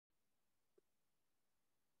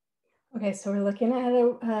Okay, so we're looking at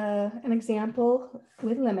an example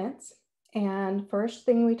with limits. And first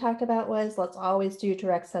thing we talked about was let's always do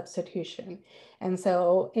direct substitution. And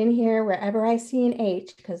so in here, wherever I see an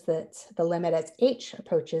h, because that's the limit as h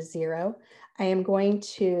approaches 0, I am going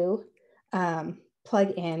to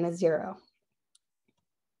plug in a 0.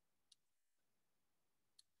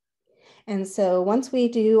 And so once we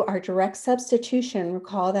do our direct substitution,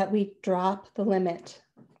 recall that we drop the limit.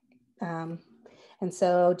 And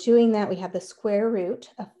so doing that, we have the square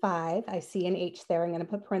root of 5. I see an h there. I'm going to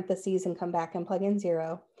put parentheses and come back and plug in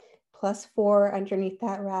 0. Plus 4 underneath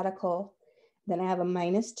that radical. Then I have a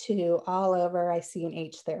minus 2 all over. I see an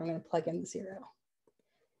h there. I'm going to plug in 0.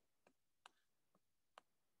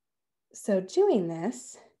 So doing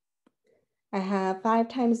this, I have 5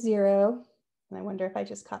 times 0. And I wonder if I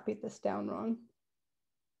just copied this down wrong.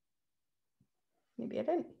 Maybe I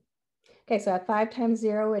didn't. Okay, so I have 5 times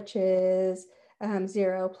 0, which is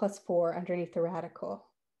 0 plus 4 underneath the radical.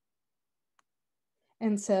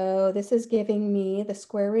 And so this is giving me the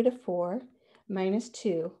square root of 4 minus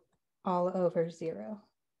 2 all over 0.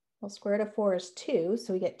 Well, square root of 4 is 2,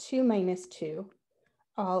 so we get 2 minus 2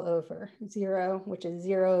 all over 0, which is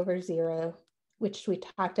 0 over 0, which we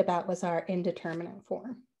talked about was our indeterminate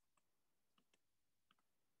form.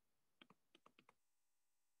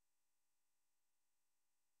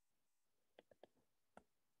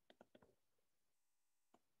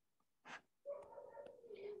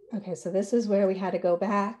 Okay, so this is where we had to go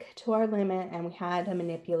back to our limit and we had to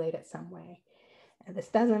manipulate it some way. And this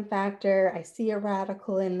doesn't factor. I see a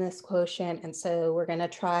radical in this quotient, and so we're going to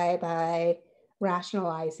try by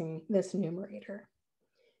rationalizing this numerator.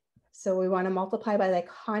 So we want to multiply by the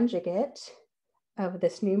conjugate of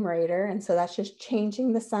this numerator, and so that's just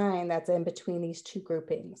changing the sign that's in between these two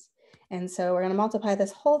groupings. And so we're going to multiply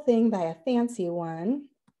this whole thing by a fancy one.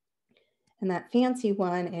 And that fancy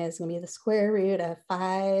one is going to be the square root of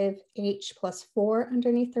 5h plus 4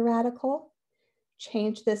 underneath the radical.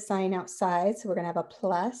 Change this sign outside, so we're going to have a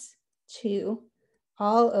plus 2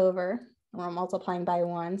 all over, and we're multiplying by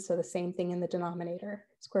 1, so the same thing in the denominator.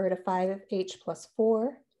 Square root of 5h plus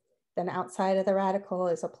 4, then outside of the radical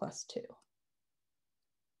is a plus 2.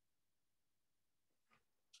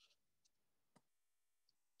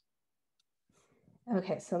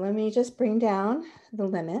 Okay, so let me just bring down the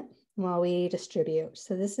limit while we distribute.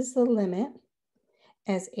 So this is the limit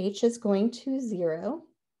as h is going to 0.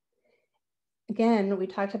 Again, we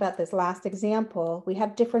talked about this last example. We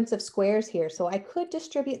have difference of squares here. So I could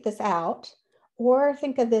distribute this out or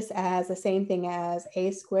think of this as the same thing as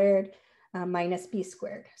a squared minus b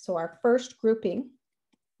squared. So our first grouping,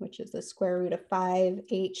 which is the square root of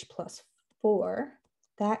 5h plus 4,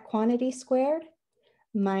 that quantity squared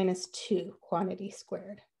minus 2 quantity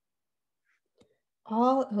squared.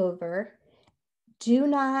 All over. Do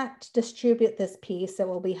not distribute this piece. It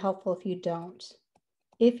will be helpful if you don't.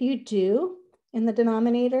 If you do in the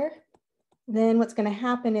denominator, then what's going to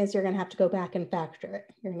happen is you're going to have to go back and factor it.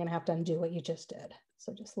 You're going to have to undo what you just did.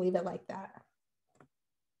 So just leave it like that.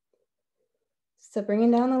 So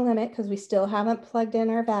bringing down the limit, because we still haven't plugged in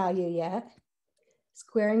our value yet,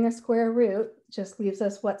 squaring the square root just leaves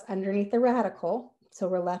us what's underneath the radical. So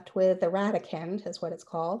we're left with the radicand is what it's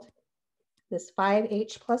called. This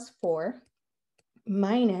 5h plus 4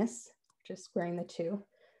 minus, just squaring the 2,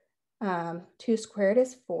 2 squared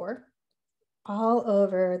is 4, all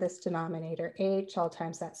over this denominator, h, all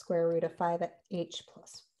times that square root of 5h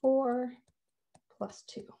plus 4 plus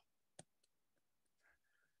 2.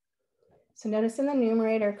 So notice in the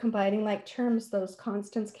numerator, combining like terms, those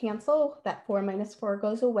constants cancel, that 4 minus 4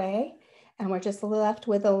 goes away, and we're just left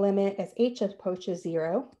with a limit as h approaches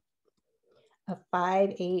 0 of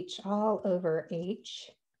 5h all over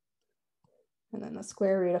h, and then the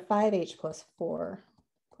square root of 5h plus 4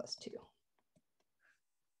 plus 2.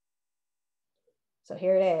 So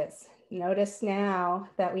here it is. Notice now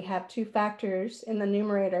that we have two factors in the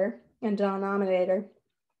numerator and denominator,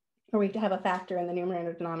 or we have a factor in the numerator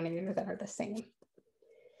and denominator that are the same.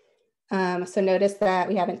 So notice that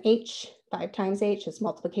we have an h, 5 times h is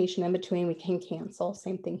multiplication in between, we can cancel,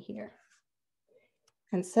 same thing here.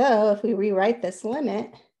 And so if we rewrite this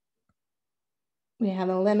limit, we have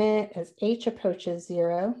a limit as h approaches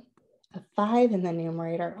 0 of 5 in the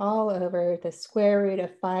numerator all over the square root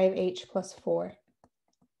of 5h plus 4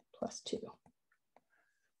 plus 2.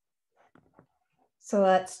 So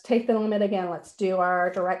let's take the limit again. Let's do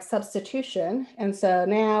our direct substitution. And so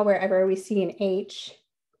now wherever we see an h,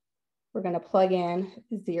 we're going to plug in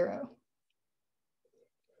 0.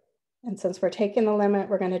 And since we're taking the limit,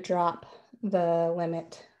 we're going to drop the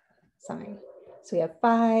limit sign. So we have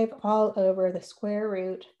 5 all over the square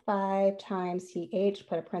root 5 times CH,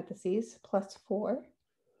 put a parentheses, plus 4,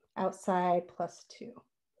 outside plus 2.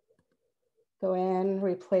 Go in,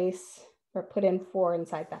 replace, or put in 4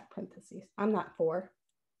 inside that parentheses. I'm not 4,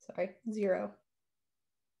 sorry, 0.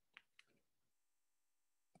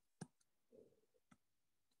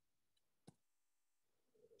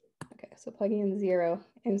 Okay, so plugging in 0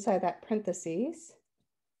 inside that parentheses.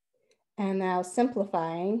 And now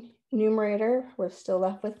simplifying, numerator, we're still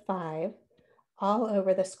left with 5 all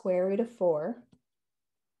over the square root of 4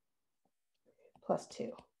 plus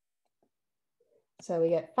 2. So we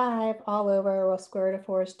get 5 all over, well, square root of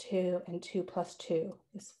 4 is 2, and 2 plus 2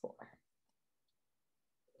 is 4.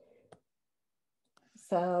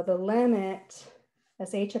 So the limit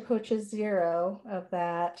as h approaches 0 of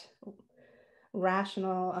that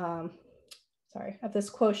rational, of this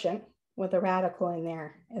quotient with a radical in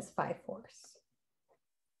there is 5/4.